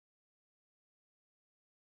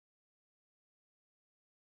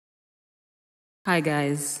Hi,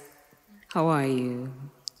 guys. How are you?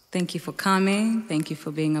 Thank you for coming. Thank you for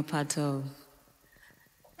being a part of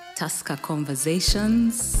Tusker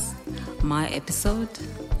Conversations, my episode,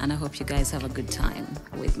 and I hope you guys have a good time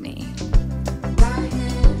with me.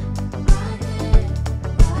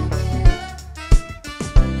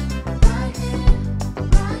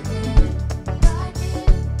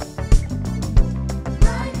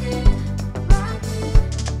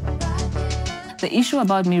 The issue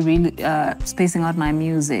about me really spacing out my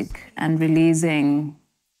music and releasing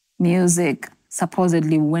music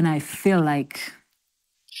supposedly when I feel like,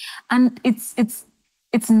 and it's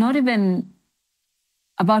not even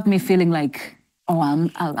about me feeling like, oh,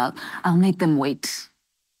 I'll make them wait.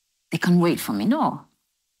 They can wait for me. No,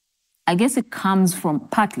 I guess it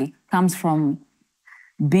partly comes from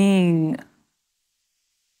being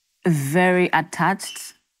very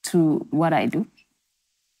attached to what I do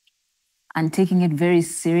and taking it very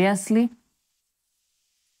seriously.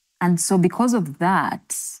 And so because of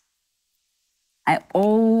that, I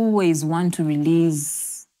always want to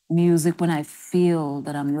release music when I feel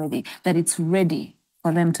that I'm ready, that it's ready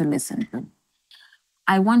for them to listen to.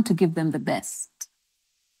 I want to give them the best.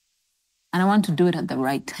 And I want to do it at the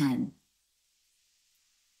right time.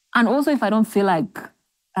 And also, if I don't feel like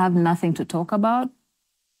I have nothing to talk about,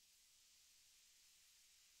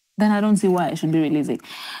 then I don't see why I should be releasing.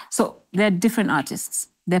 So there are different artists.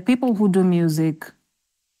 There are people who do music,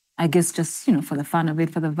 I guess just, for the fun of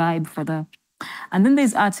it, for the vibe, and then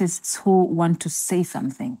there's artists who want to say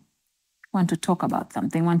something, want to talk about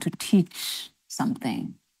something, want to teach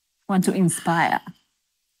something, want to inspire.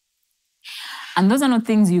 And those are not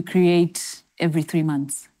things you create every 3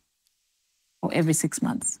 months or every 6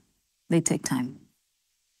 months. They take time.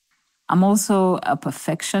 I'm also a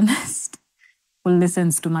perfectionist who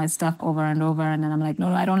listens to my stuff over and over, and then I'm like,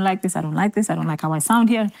 no, I don't like this, I don't like this, I don't like how I sound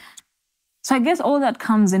here. So I guess all that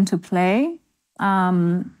comes into play.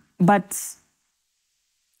 But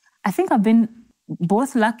I think I've been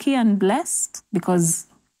both lucky and blessed because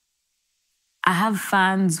I have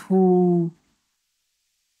fans who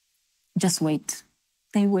just wait.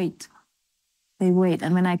 They wait.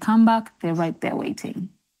 And when I come back, they're right there waiting.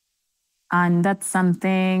 And that's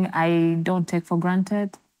something I don't take for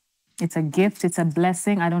granted. It's a gift, it's a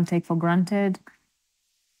blessing I don't take for granted.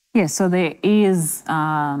 Yeah, so there is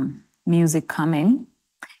music coming.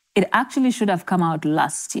 It actually should have come out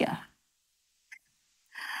last year.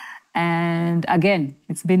 And again,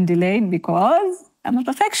 it's been delayed because I'm a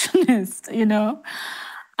perfectionist, Some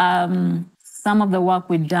of the work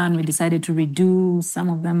we've done, we decided to redo. Some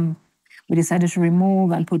of them, we decided to remove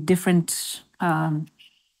and put different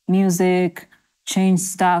music, change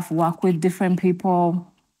stuff, work with different people.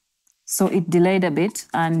 So it delayed a bit,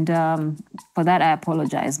 and for that I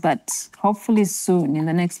apologize. But hopefully soon, in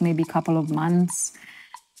the next maybe couple of months,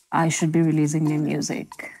 I should be releasing new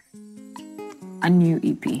music, a new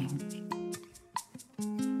EP.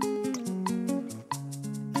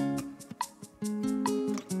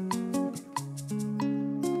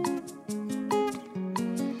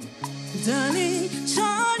 Darling,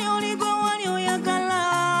 chali oligwe wanyoyagala.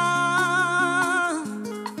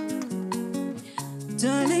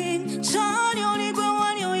 Darling, chali oligwe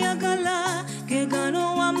wanyoyagala.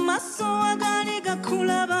 Kegano wa maso agani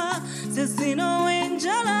gakulaba. Sesino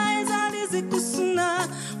enjala ezali zikusuna.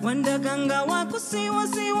 Wandaganga wakusiwa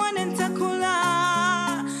siwa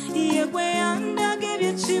nentakula. Yegwe anda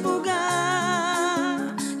gebye chibuga.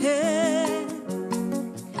 Hey.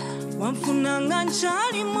 Wamfunanga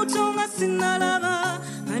nchali muto nga sinalaba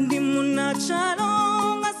andi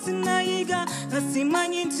munachalo nga sinayiga nga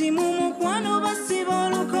simanyi nti mu mukwano basiba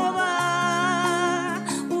olukoba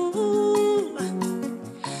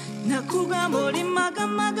nakugamba oli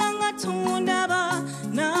magamaga nga tondaba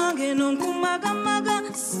nange nonkumagamaga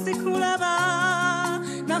sikulaba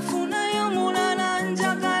nafunayo mulala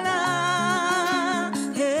njagala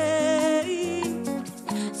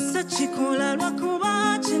sachikola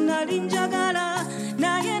lwakuba chinali njagala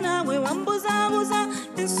naye nawe wambuzabuza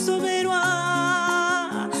ensoberwa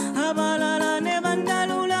abalala ne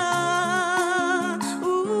bandalula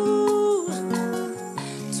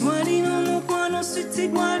twalina omukwano siti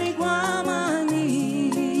gwali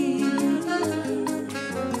gw'amaanyi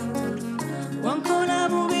wankola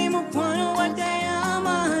bubi mukwano wadde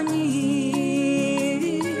amaanyi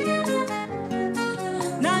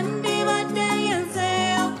nandibadde yenze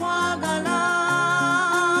okwagala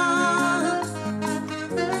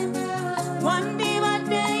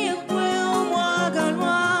wandibadde yekwe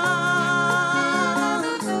omwagalwa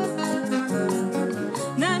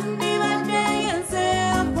nandibadde yenze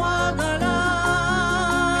okwagala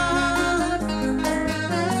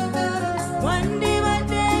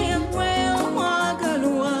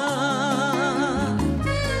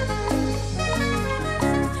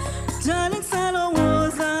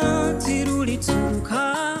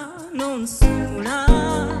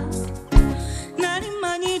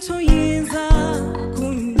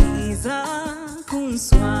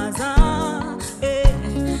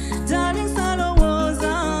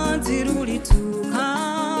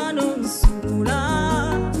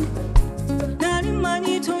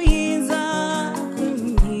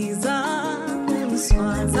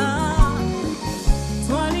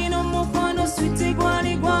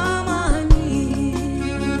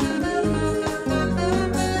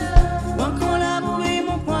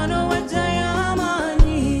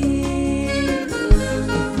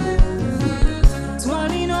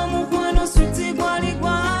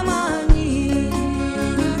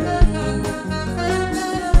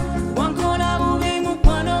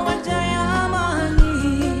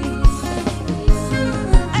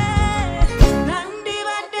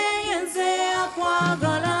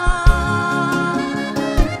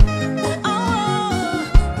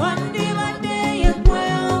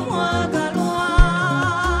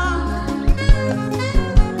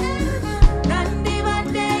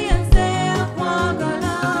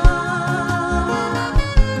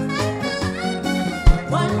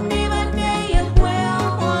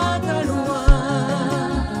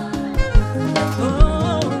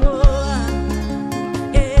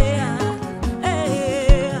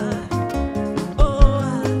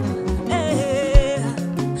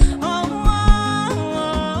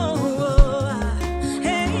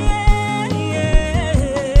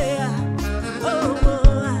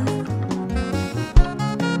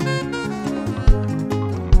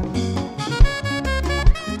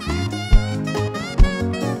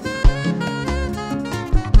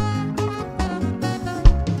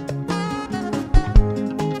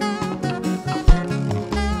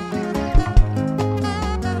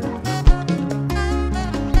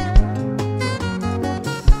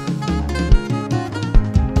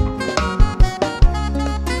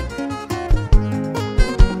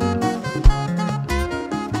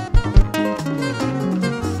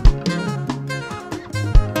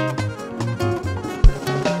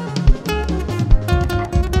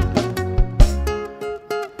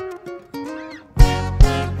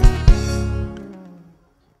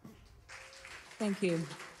Thank you.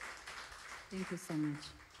 Thank you so much.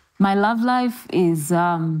 My love life is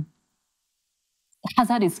has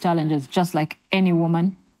had its challenges, just like any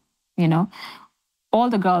woman, you know. All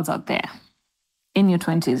the girls out there in your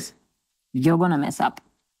 20s, you're gonna mess up.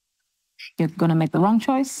 You're gonna make the wrong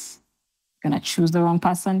choice. You're gonna choose the wrong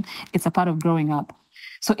person. It's a part of growing up.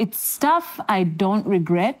 So it's stuff I don't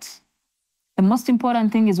regret. The most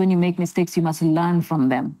important thing is when you make mistakes, you must learn from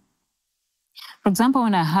them. For example,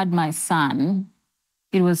 when I had my son,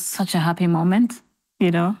 it was such a happy moment,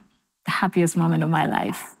 you know, the happiest moment of my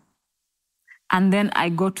life. And then I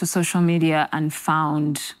go to social media and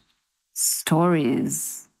found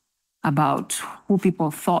stories about who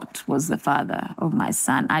people thought was the father of my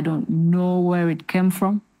son. I don't know where it came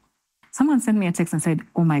from. Someone sent me a text and said,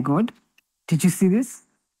 "Oh my God, did you see this?"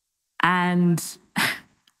 And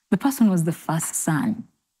the person was the first son.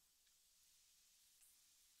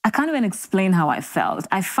 I can't even explain how I felt.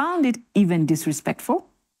 I found it even disrespectful,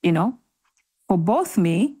 you know, for both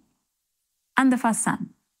me and the first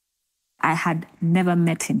son. I had never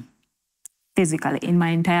met him physically in my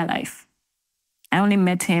entire life. I only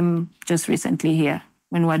met him just recently here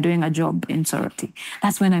when we were doing a job in Sorority.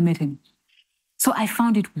 That's when I met him. So I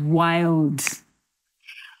found it wild.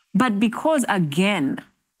 But because, again,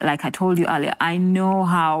 like I told you earlier, I know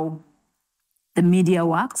how the media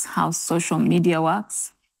works, how social media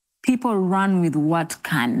works. People run with what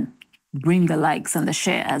can bring the likes and the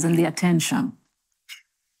shares and the attention.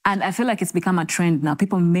 And I feel like it's become a trend now.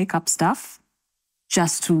 People make up stuff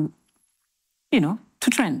just to, you know,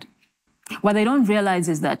 to trend. What they don't realize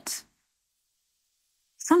is that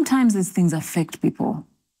sometimes these things affect people,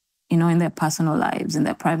 you know, in their personal lives, in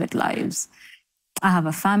their private lives. I have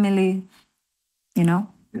a family, you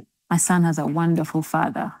know. My son has a wonderful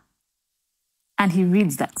father. And he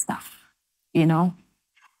reads that stuff, you know.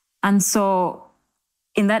 And so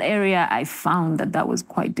in that area, I found that that was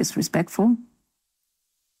quite disrespectful.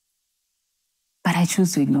 But I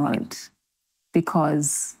choose to ignore it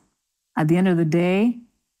because at the end of the day,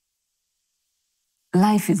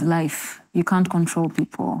 life is life. You can't control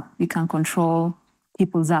people. You can't control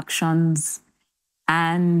people's actions.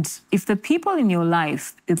 And if the people in your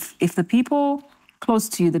life, if the people close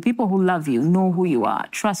to you, the people who love you, know who you are,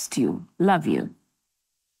 trust you, love you,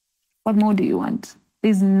 what more do you want?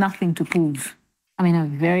 There's nothing to prove. I'm in a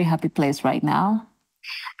very happy place right now.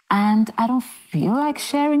 And I don't feel like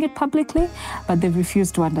sharing it publicly, but they've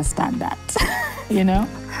refused to understand that, you know?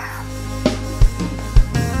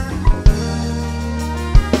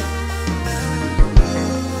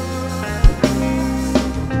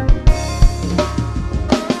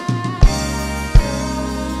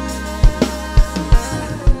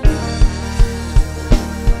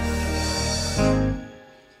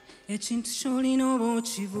 Ekintu ky'olina oba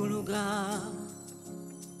okivuluga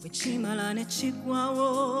bwe kimala ne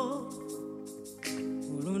kiggwawo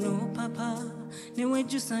oluno papa ne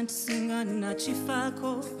wejjusa nti singa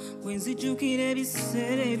nakifaako bwe nzijjukira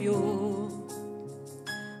ebiseera ebyo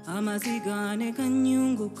amaziga ne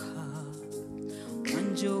gannyunguka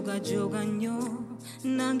wanjoogajoga nnyo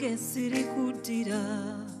nange sirikuddira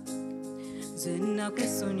nze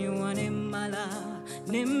nakwesonyiwa ne mmala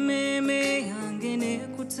n'emmeeme yange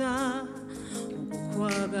neekuta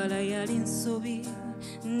okukwagala yali nsobi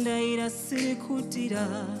ndayira sirikuddira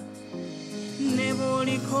ne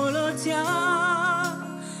bw'olikola otya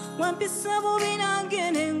wampisa bubi nange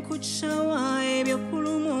ne nkukyawa ebyo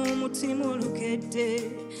kuluma omutima olukedde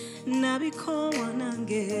nabikoowa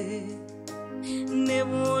nange ne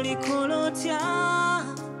bw'olikola otya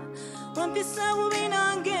wampisa bubi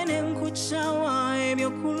nange ne nkukyawa ebyo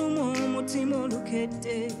kuluma omutima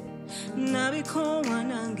olukedde nabikoowa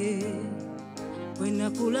nange bwe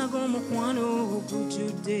nakulaga omukwano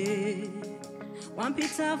ogujjudde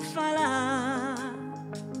wampita fala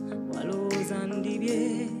walowooza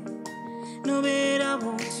ndibye nobeera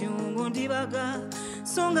bw'otyo ng'ondibaga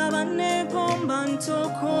so nga banneegomba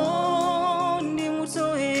ntoko ndi muto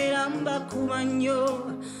era mbakuba nnyo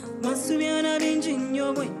masubyana bingi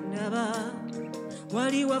nnyo bwe ndaba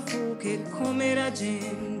wali wafuuka ekkomera gye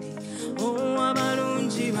ndi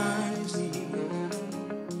abalungi bangi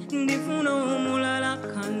ndifuna omulala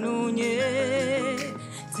kanoonye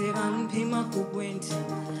tebampima ku gwe nti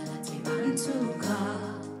tebantuuka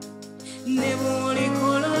ne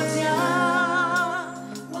bw'olikola otya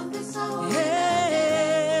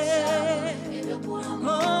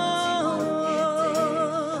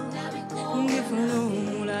ndifuna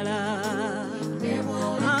omulala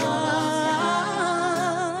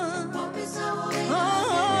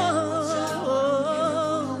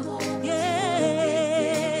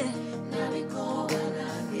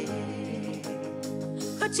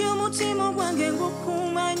kati omutima gwa nange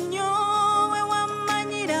ngukuma nnyo we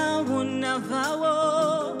wammanyira wonnavaawo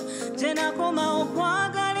gye nakoma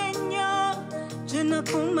okwagala ennyo gye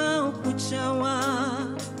nakoma okukyawa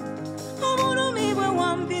obulumi bwe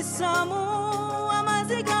wampisaamu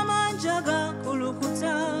amaziga mangi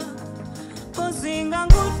agakulukuta ozinga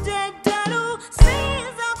ngudde eddalu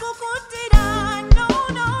siyinza kukuttira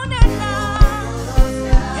nononena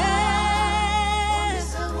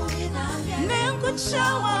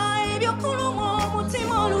nenkukyawa ebyokuluma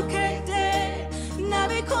omutima olukedde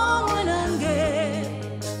nabikoowa nange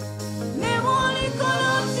ne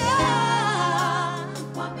bwolikolotya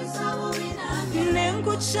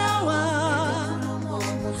nenkukyawa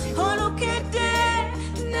olukedde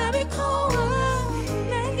nabikoowa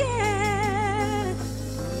nange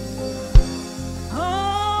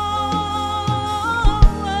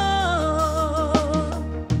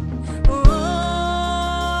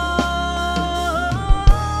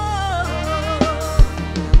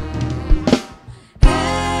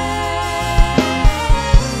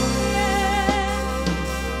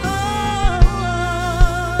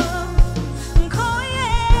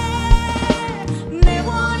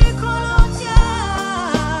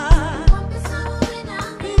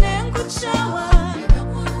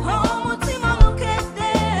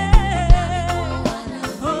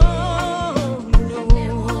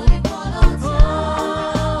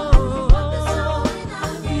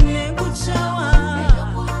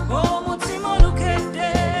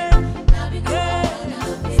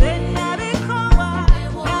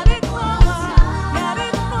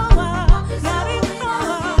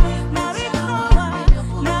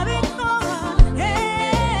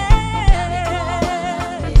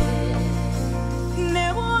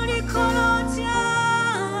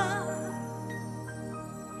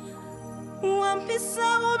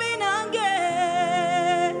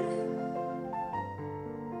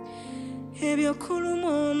ebyokuluma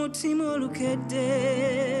omutima olukedde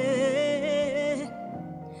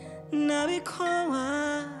nabikoowa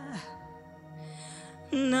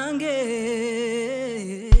nange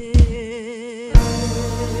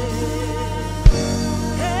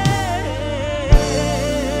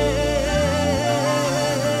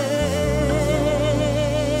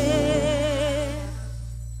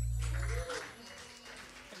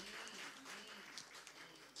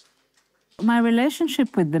My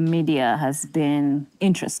relationship with the media has been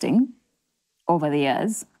interesting over the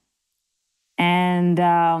years. And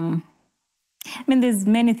there's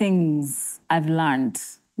many things I've learned,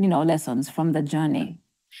 lessons from the journey.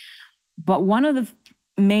 But one of the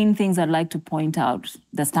main things I'd like to point out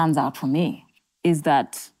that stands out for me is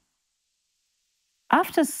that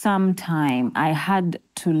after some time, I had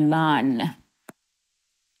to learn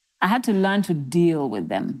to deal with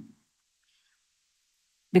them.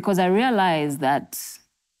 Because I realized that,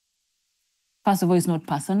 first of all, it's not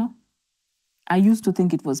personal. I used to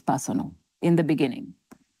think it was personal in the beginning.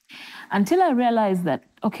 Until I realized that,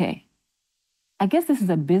 okay, I guess this is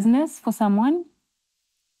a business for someone,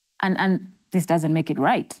 and this doesn't make it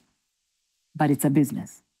right, but it's a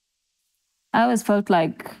business. I always felt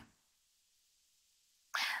like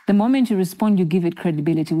the moment you respond, you give it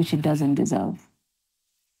credibility, which it doesn't deserve.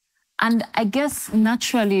 And I guess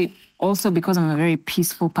naturally, also because I'm a very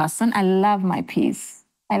peaceful person, I love my peace.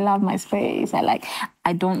 I love my space. I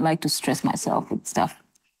don't like to stress myself with stuff.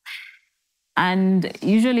 And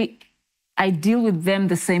usually I deal with them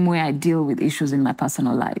the same way I deal with issues in my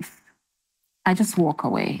personal life. I just walk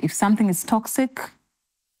away. If something is toxic,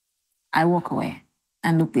 I walk away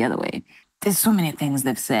and look the other way. There's so many things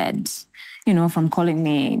they've said, from calling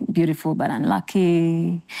me beautiful but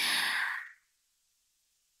unlucky.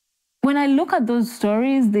 When I look at those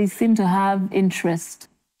stories, they seem to have interest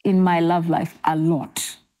in my love life a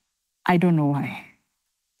lot. I don't know why,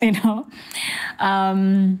 I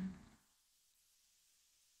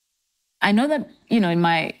know that, in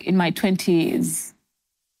my 20s,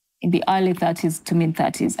 in the early 30s to mid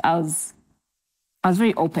 30s, I was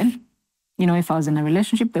very open. If I was in a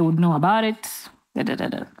relationship, they would know about it.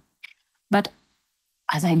 But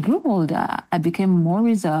as I grew older, I became more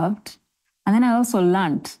reserved. And then I also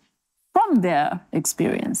learned from their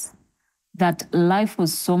experience that life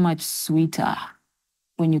was so much sweeter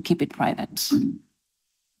when you keep it private.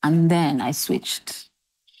 And then I switched.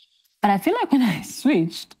 But I feel like when I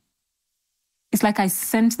switched, it's like I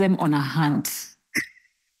sent them on a hunt.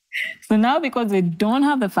 So now, because they don't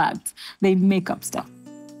have the facts, they make up stuff.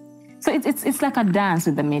 So it's like a dance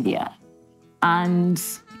with the media. And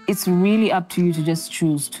it's really up to you to just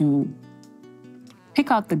choose to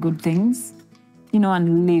pick out the good things,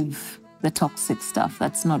 and leave the toxic stuff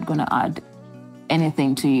that's not going to add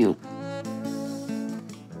anything to you.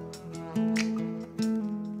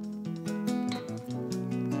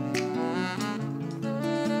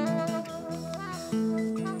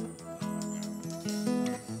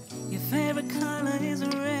 favorite color is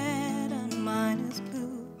red and mine is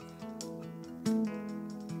blue.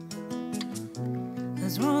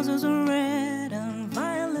 'Cause roses are red and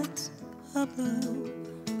violets are blue.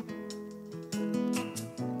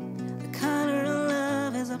 The color of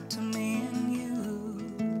love is up to me and you.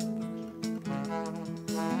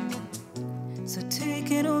 So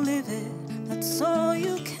take it or leave it, that's all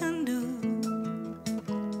you can do.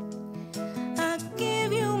 I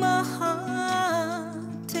give you my heart,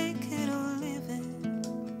 take it or leave it.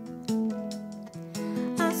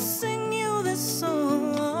 I sing you this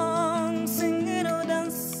song, sing it or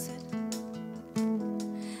dance it.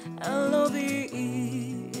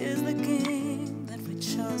 L-O-V-E is the game that we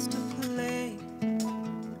chose to play.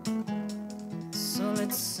 So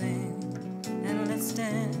let's sing and let's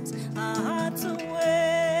dance our hearts away.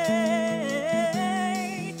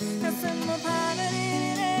 Nasema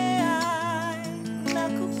panarirei,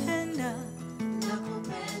 nakupenda,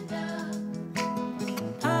 nakupenda.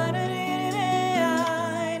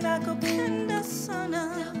 Panarirei, nakupenda sana,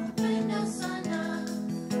 nakupenda sana.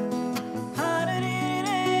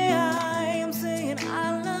 Panarirei, I'm saying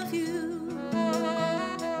I love you.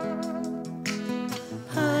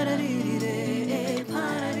 Panarirei,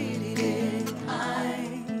 panarirei,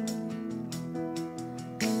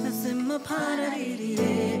 nasema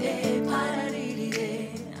panarirei, panarirei,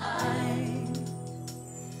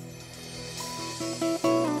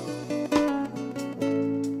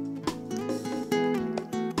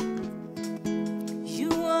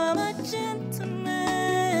 You are my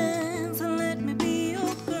gentleman, so let me be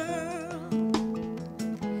your girl.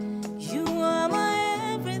 You are my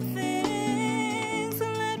everything, so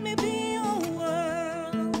let me be your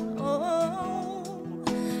world. Oh,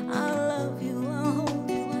 I love you, I'll hold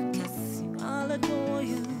you, I'll kiss you, I'll adore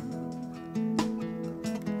you.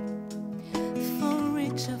 For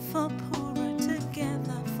richer, for poorer,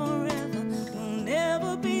 together forever, we'll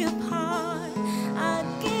never be apart. I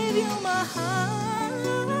give you my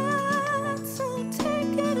heart, so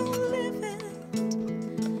take it or leave it.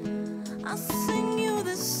 I'll sing you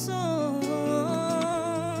this song,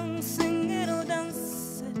 sing it or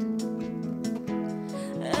dance it.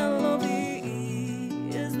 L-O-V-E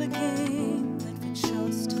is the game that we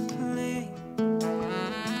chose to play.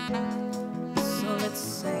 So let's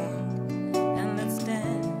sing and let's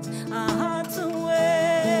dance our hearts away.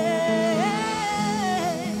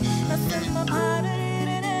 Nasema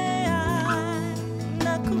panarirei,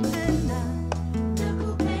 nakupenda,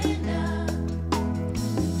 nakupenda.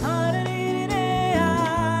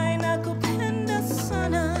 Panarirei, nakupenda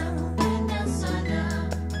sana, nakupenda sana.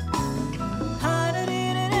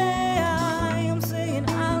 Panarirei, I'm saying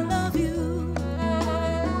I love you.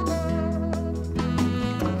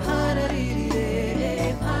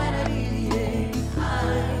 Panarirei, panarirei,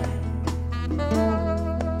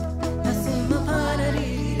 nasema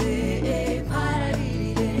panarirei,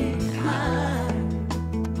 panarirei,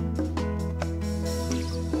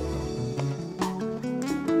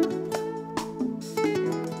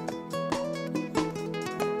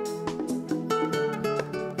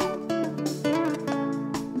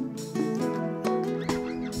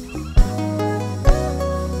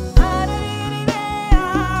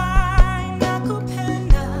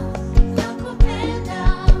 nakupenda, nakupenda.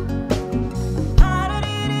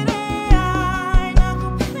 Panarirei,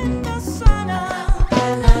 nakupenda sana,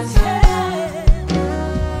 panarirei,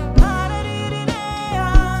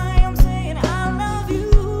 I'm saying I love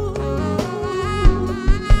you.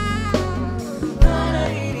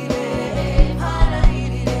 Panarirei,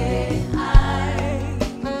 panarirei,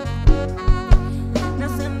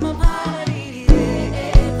 nasema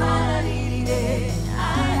panarirei, panarirei,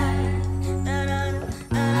 na na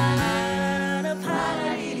na na,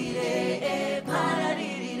 panarirei,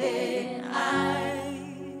 panarirei,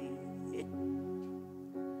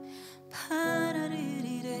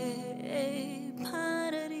 panarirei,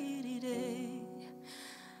 panarirei,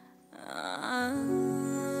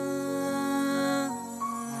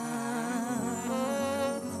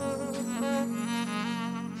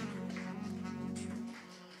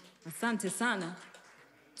 Asante sana.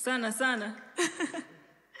 Sana sana.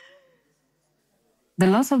 The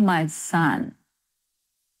loss of my son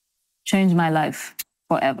changed my life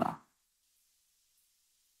forever.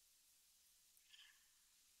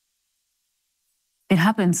 It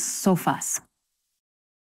happened so fast.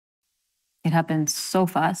 It happened so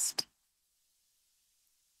fast.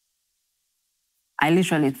 I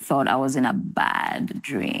literally thought I was in a bad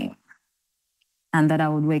dream and that I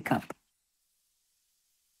would wake up.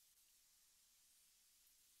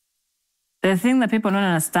 The thing that people don't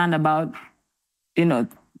understand about,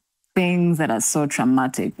 things that are so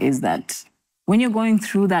traumatic is that When you're going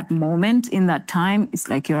through that moment in that time, it's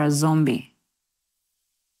like you're a zombie.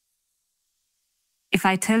 If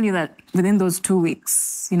I tell you that within those 2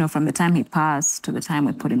 weeks, from the time he passed to the time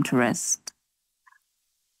we put him to rest,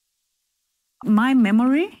 my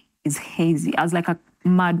memory is hazy. I was like a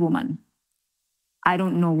mad woman. I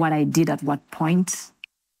don't know what I did at what point.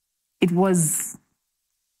 It was,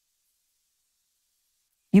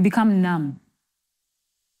 you become numb.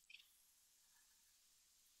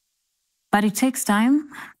 But it takes time.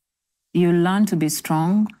 You learn to be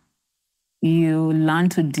strong. You learn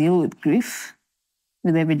to deal with grief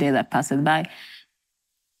with every day that passes by.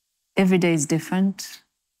 Every day is different.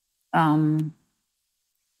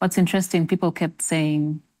 What's interesting, people kept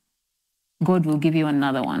saying, God will give you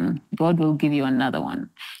another one. God will give you another one.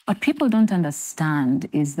 What people don't understand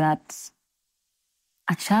is that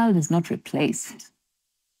a child is not replaced.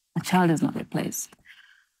 A child is not replaced.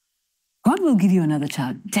 God will give you another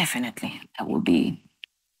child, definitely. That will be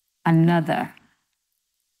another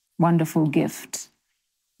wonderful gift.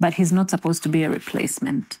 But he's not supposed to be a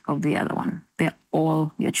replacement of the other one. They're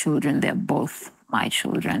all your children. They're both my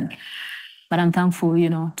children. But I'm thankful,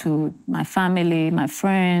 to my family, my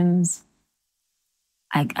friends.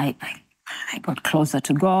 I got closer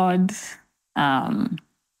to God. And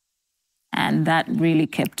that really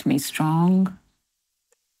kept me strong.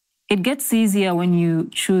 It gets easier when you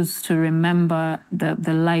choose to remember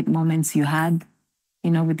the light moments you had,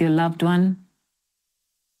 with your loved one.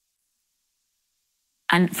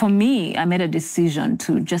 And for me, I made a decision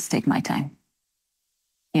to just take my time,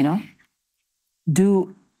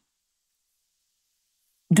 do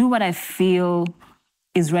what I feel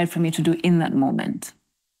is right for me to do in that moment.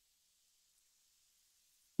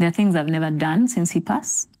 There are things I've never done since he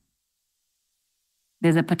passed.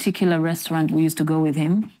 There's a particular restaurant we used to go with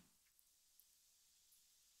him.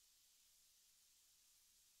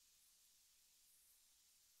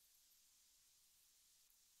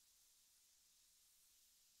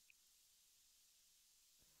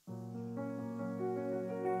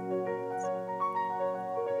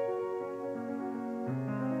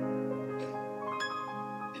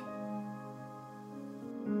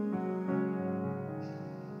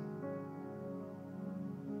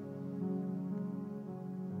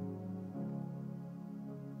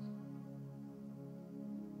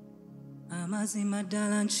 Amazima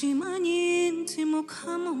ddala nkimanyi nti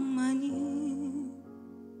Mukama omanyi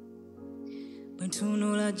bwe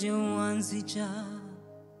ntunula gye wanzija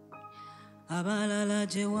abalala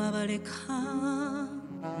gye wabaleka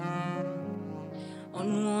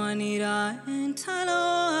onwanira entalo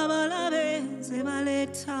abalabe ze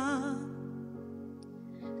baleeta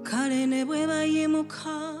kale ne bwe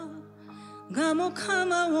bayimuka nga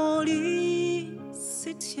Mukama w'oli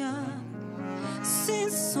sitya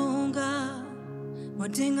sinsonga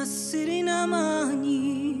wadde nga sirina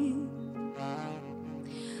maanyi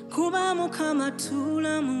kuba Mukama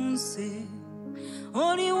tuula mu nze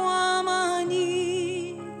oli w'amaanyi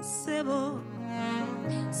ssebo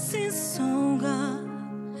sinsonga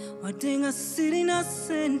wadde nga sirina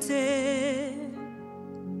ssente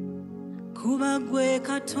kuba gwe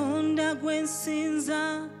Katonda gwe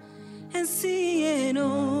nsinza ensi eno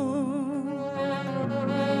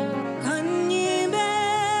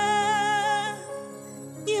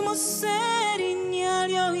erinnya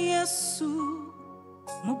lyo Yesu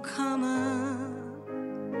Mukama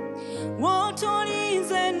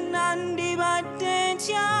w'otolinze nandibadde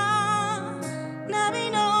ntya na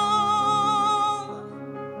bino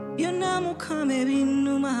byonna Mukama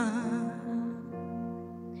ebinnuma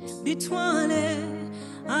bitwale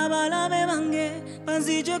abalabe bange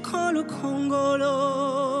banzijeko olukongolo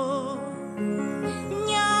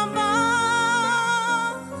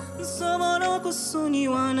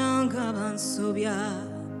kusonyiwa nanga bansobya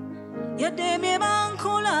yadde bye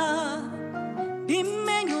bankola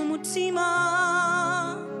bimmenya omutima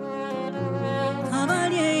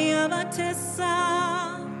abali abatesa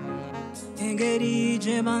engeri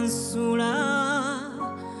gye bansula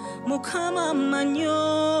Mukama mmanyo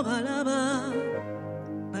balaba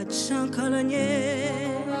bacyankalanye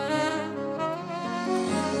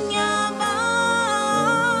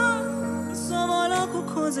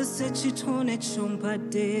nkozesa ekitone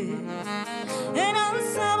kyompadde era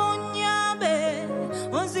nsaba onnyambe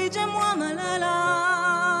onzijemu amalala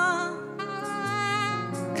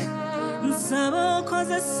nsaba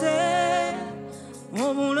okozese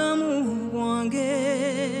obulamu bwange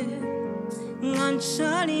nga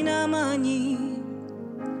nkyalina amaanyi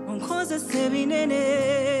onkozesa ebinene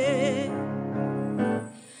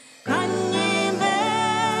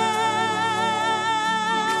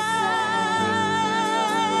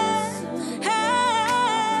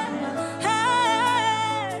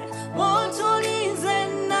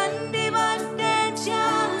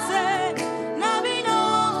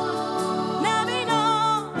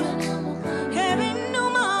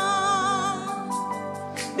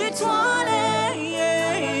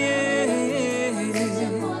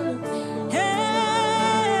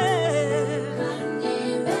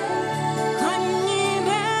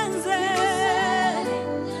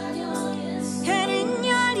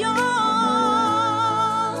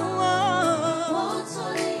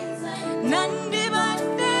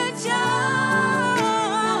Nandibadeja.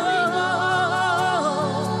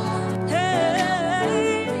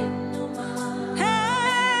 Hey,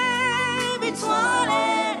 hey, bitwale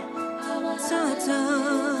tata.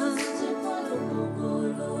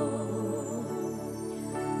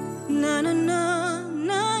 Na na na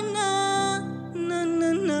na na na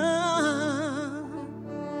na na.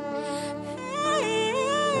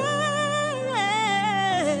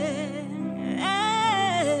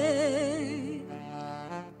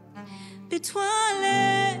 Bitwale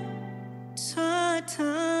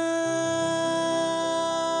tata.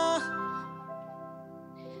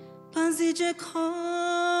 Panzije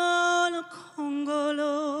kono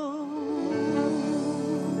kongolo.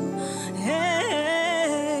 Hey.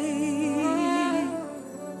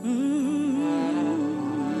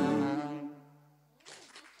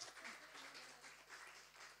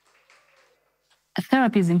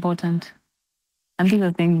 Therapy is important. And these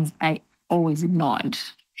are things I always ignored.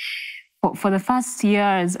 For the first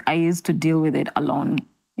years, I used to deal with it alone,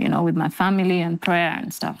 with my family and prayer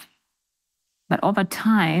and stuff. But over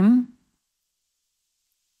time,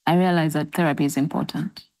 I realized that therapy is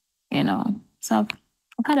important, So I've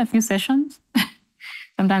had a few sessions.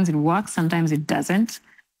 Sometimes it works, sometimes it doesn't.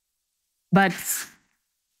 But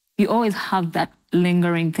you always have that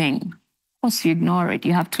lingering thing. Of course, you ignore it.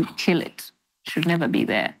 You have to kill it. It should never be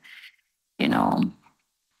there.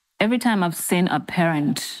 Every time I've seen a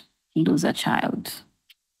parent lose a child,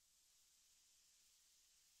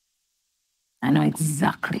 I know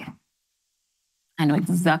exactly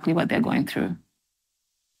what they're going through.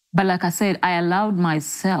 But like I said, I allowed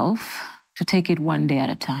myself to take it one day at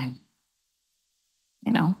a time,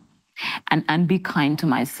 and be kind to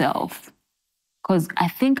myself. Because I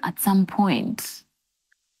think at some point,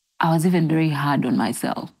 I was even very hard on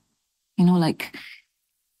myself, like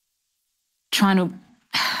trying to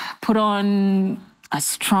put on a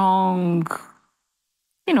strong,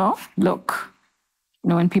 look.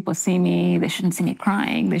 When people see me, they shouldn't see me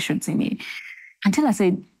crying. They should see me. Until I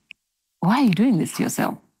said, why are you doing this to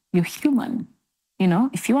yourself? You're human.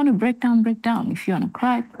 If you want to break down, break down. If you want to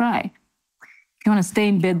cry, cry. If you want to stay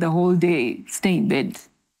in bed the whole day, stay in bed,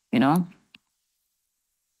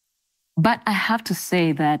 But I have to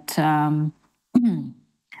say that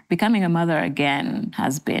becoming a mother again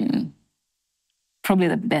has been probably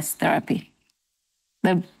the best therapy.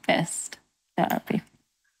 The best therapy.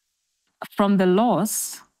 From the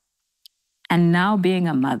loss and now being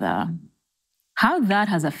a mother, how that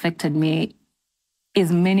has affected me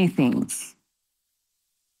is many things.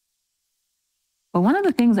 But one of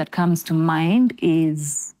the things that comes to mind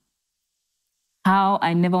is how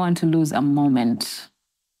I never want to lose a moment.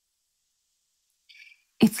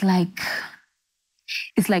 It's like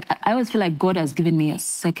I always feel like God has given me a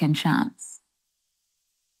second chance.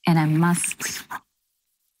 And I must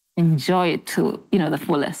enjoy it to, the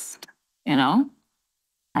fullest,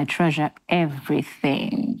 I treasure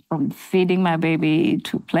everything, from feeding my baby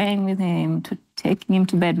to playing with him to taking him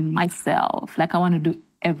to bed myself. Like I want to do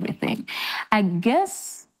everything. I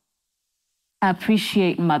guess I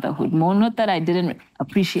appreciate motherhood more. Not that I didn't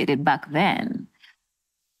appreciate it back then,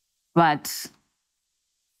 but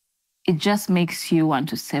it just makes you want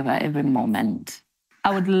to savor every moment.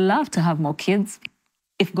 I would love to have more kids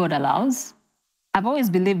if God allows. I've always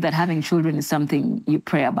believed that having children is something you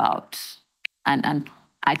pray about, and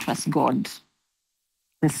I trust God.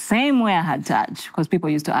 The same way I had touch, because people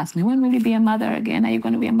used to ask me, when will you be a mother again? Are you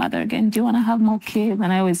going to be a mother again? Do you want to have more kids?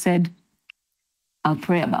 And I always said, I'll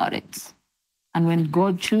pray about it. And when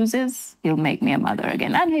God chooses, he'll make me a mother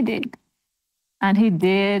again. And he did. And he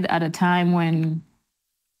did at a time when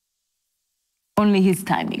only his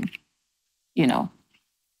timing,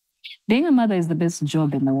 Being a mother is the best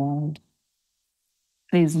job in the world.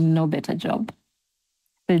 There's no better job.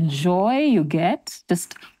 The joy you get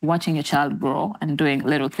just watching your child grow and doing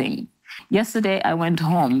little things. Yesterday, I went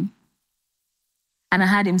home and I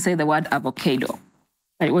had him say the word avocado.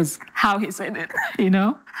 It was how he said it,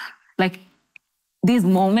 Like, these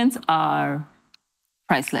moments are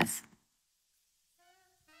priceless.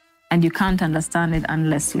 And you can't understand it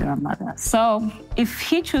unless you're a mother. So if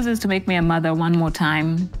he chooses to make me a mother one more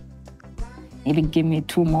time, maybe give me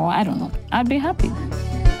 2 more, I don't know, I'd be happy.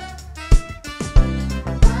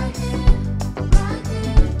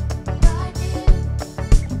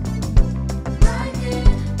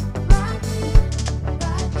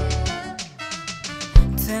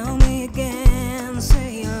 Tell me again,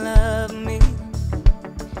 say you love me.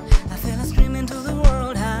 I feel like screaming to the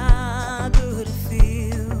world how good it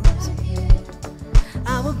feels.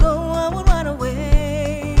 I would go, I would run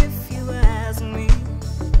away if you ask me.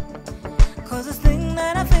 'Cause this thing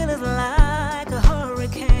that I feel is alive.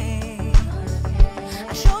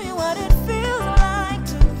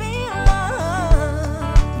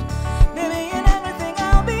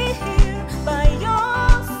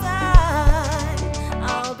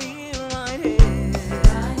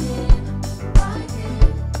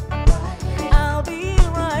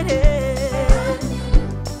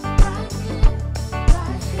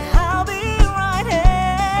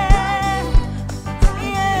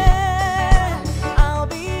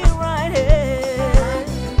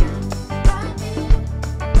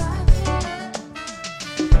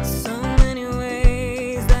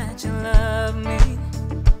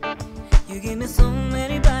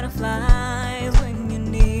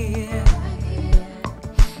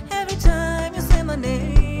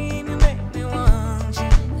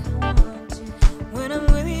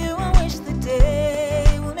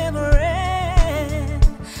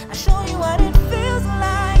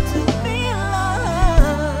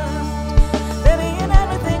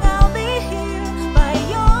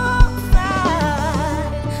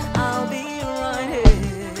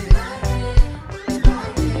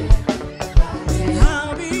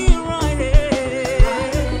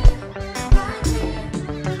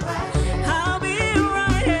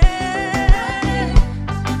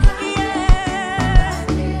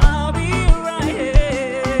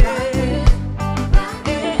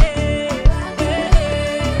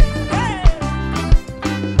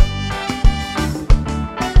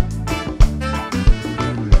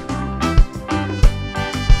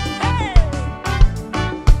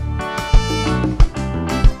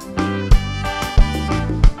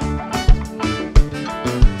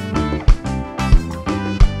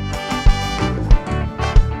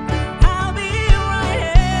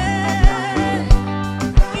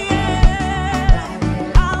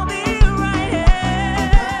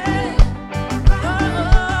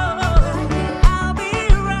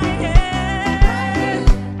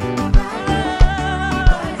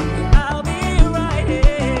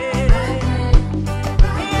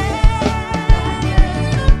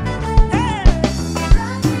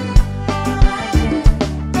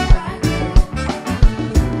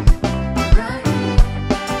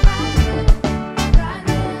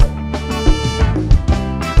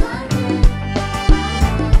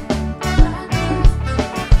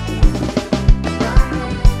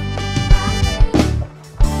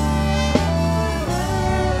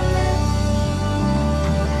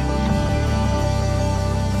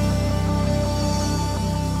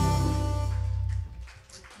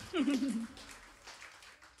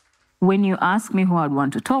 when you ask me who I'd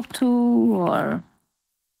want to talk to or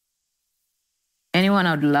anyone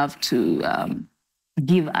I'd love to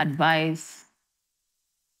give advice,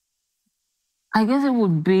 I guess it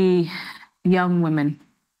would be young women.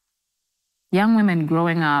 Young women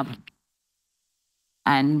growing up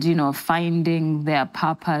and, finding their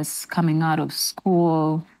purpose coming out of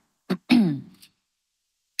school.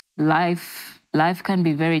 Life can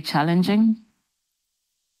be very challenging.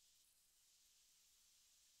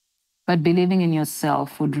 But believing in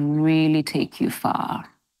yourself would really take you far.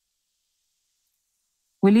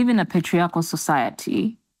 We live in a patriarchal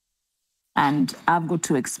society, and I've got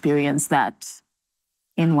to experience that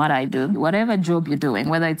in what I do. Whatever job you're doing,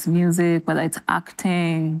 whether it's music, whether it's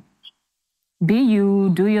acting, be you,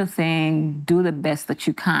 do your thing, do the best that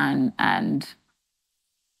you can, and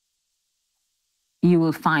you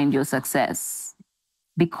will find your success.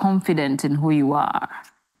 Be confident in who you are.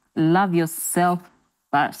 Love yourself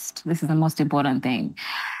first. This is the most important thing.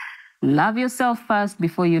 Love yourself first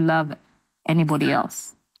before you love anybody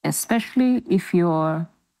else, especially if you're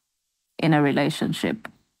in a relationship.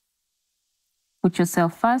 Put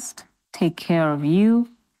yourself first, take care of you,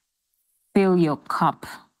 fill your cup.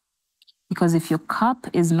 Because if your cup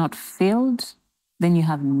is not filled, then you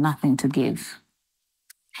have nothing to give.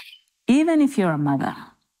 Even if you're a mother,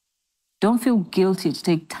 don't feel guilty to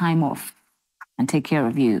take time off and take care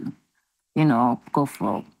of you. Go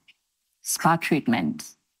for spa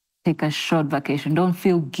treatment, take a short vacation. Don't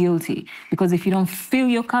feel guilty, because if you don't fill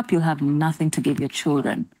your cup, you'll have nothing to give your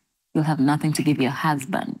children. You'll have nothing to give your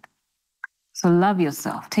husband. So love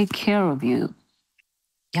yourself, take care of you.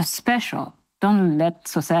 You're special. Don't let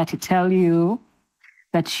society tell you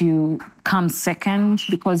that you come second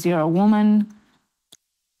because you're a woman.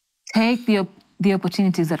 Take the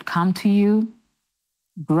opportunities that come to you,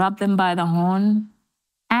 grab them by the horn,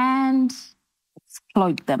 and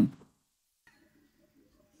exploit them.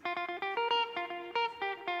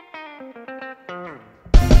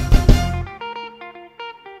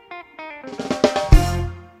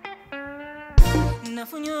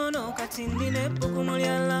 Nafunyono katindine bukumu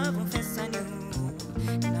lya love mfesanyu.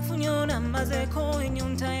 Nafunyono mazeko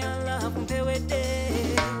enyunta ya love mpewede.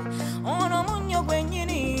 Ono munyo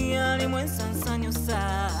gwenyini ali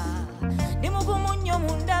mwensansanyusa. Ni mugumunyo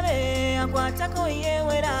mundabe akwatako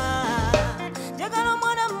yewera. Jagala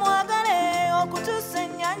mwana mwagale okutuse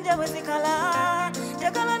nyanja bwezikala.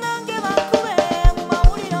 Jagala nange bakube mu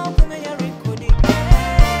mawulire okumenya rekodi.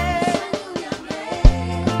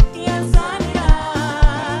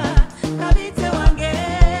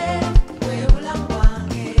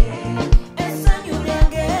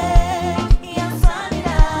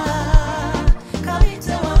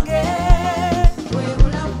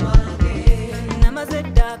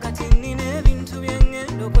 Namazedda kati nina ebintu byenga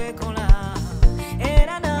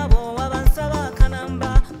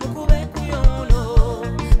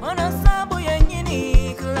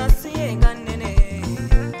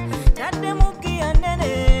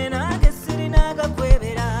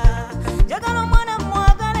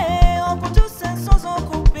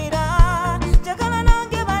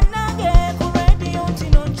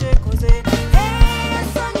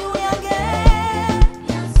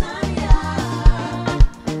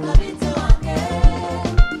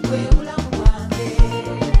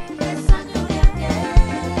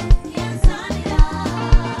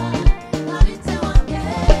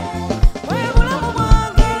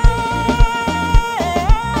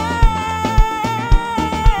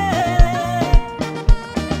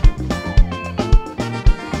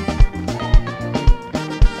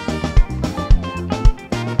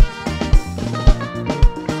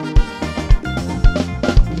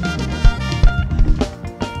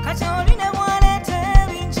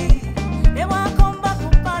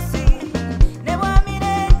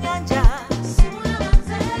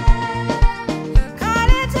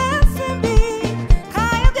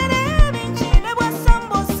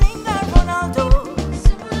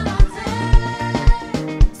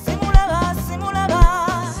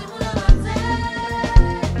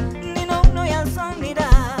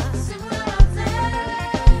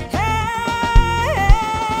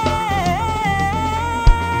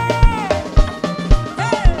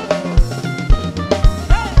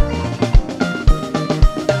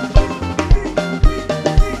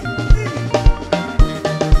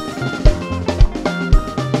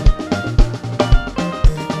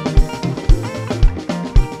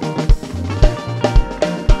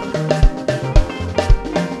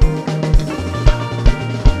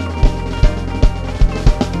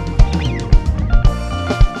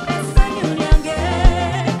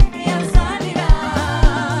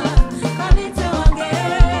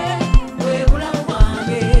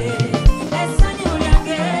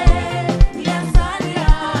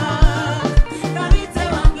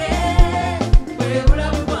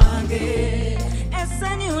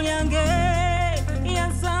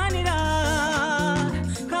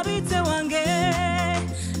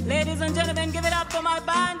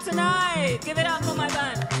tonight. Give it up for my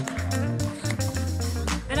band.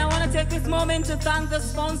 And I want to take this moment to thank the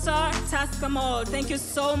sponsor, Tusker Malt. Thank you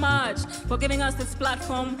so much for giving us this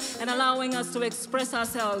platform and allowing us to express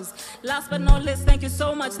ourselves. Last but not least, thank you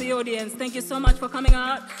so much to the audience. Thank you so much for coming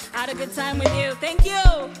out. I had a good time with you. Thank you.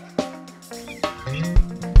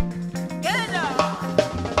 Good.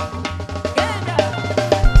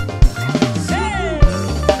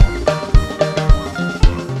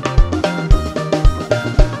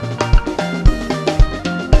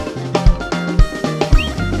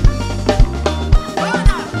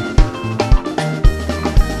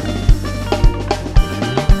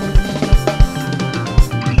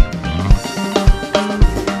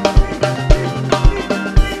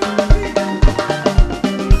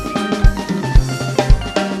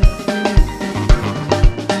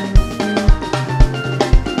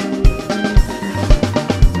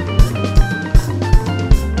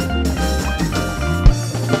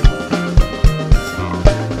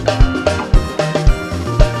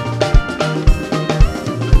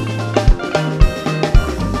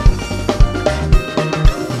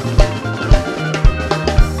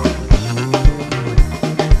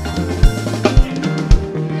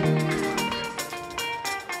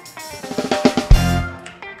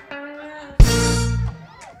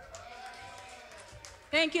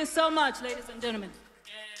 Thank you so much, ladies and gentlemen.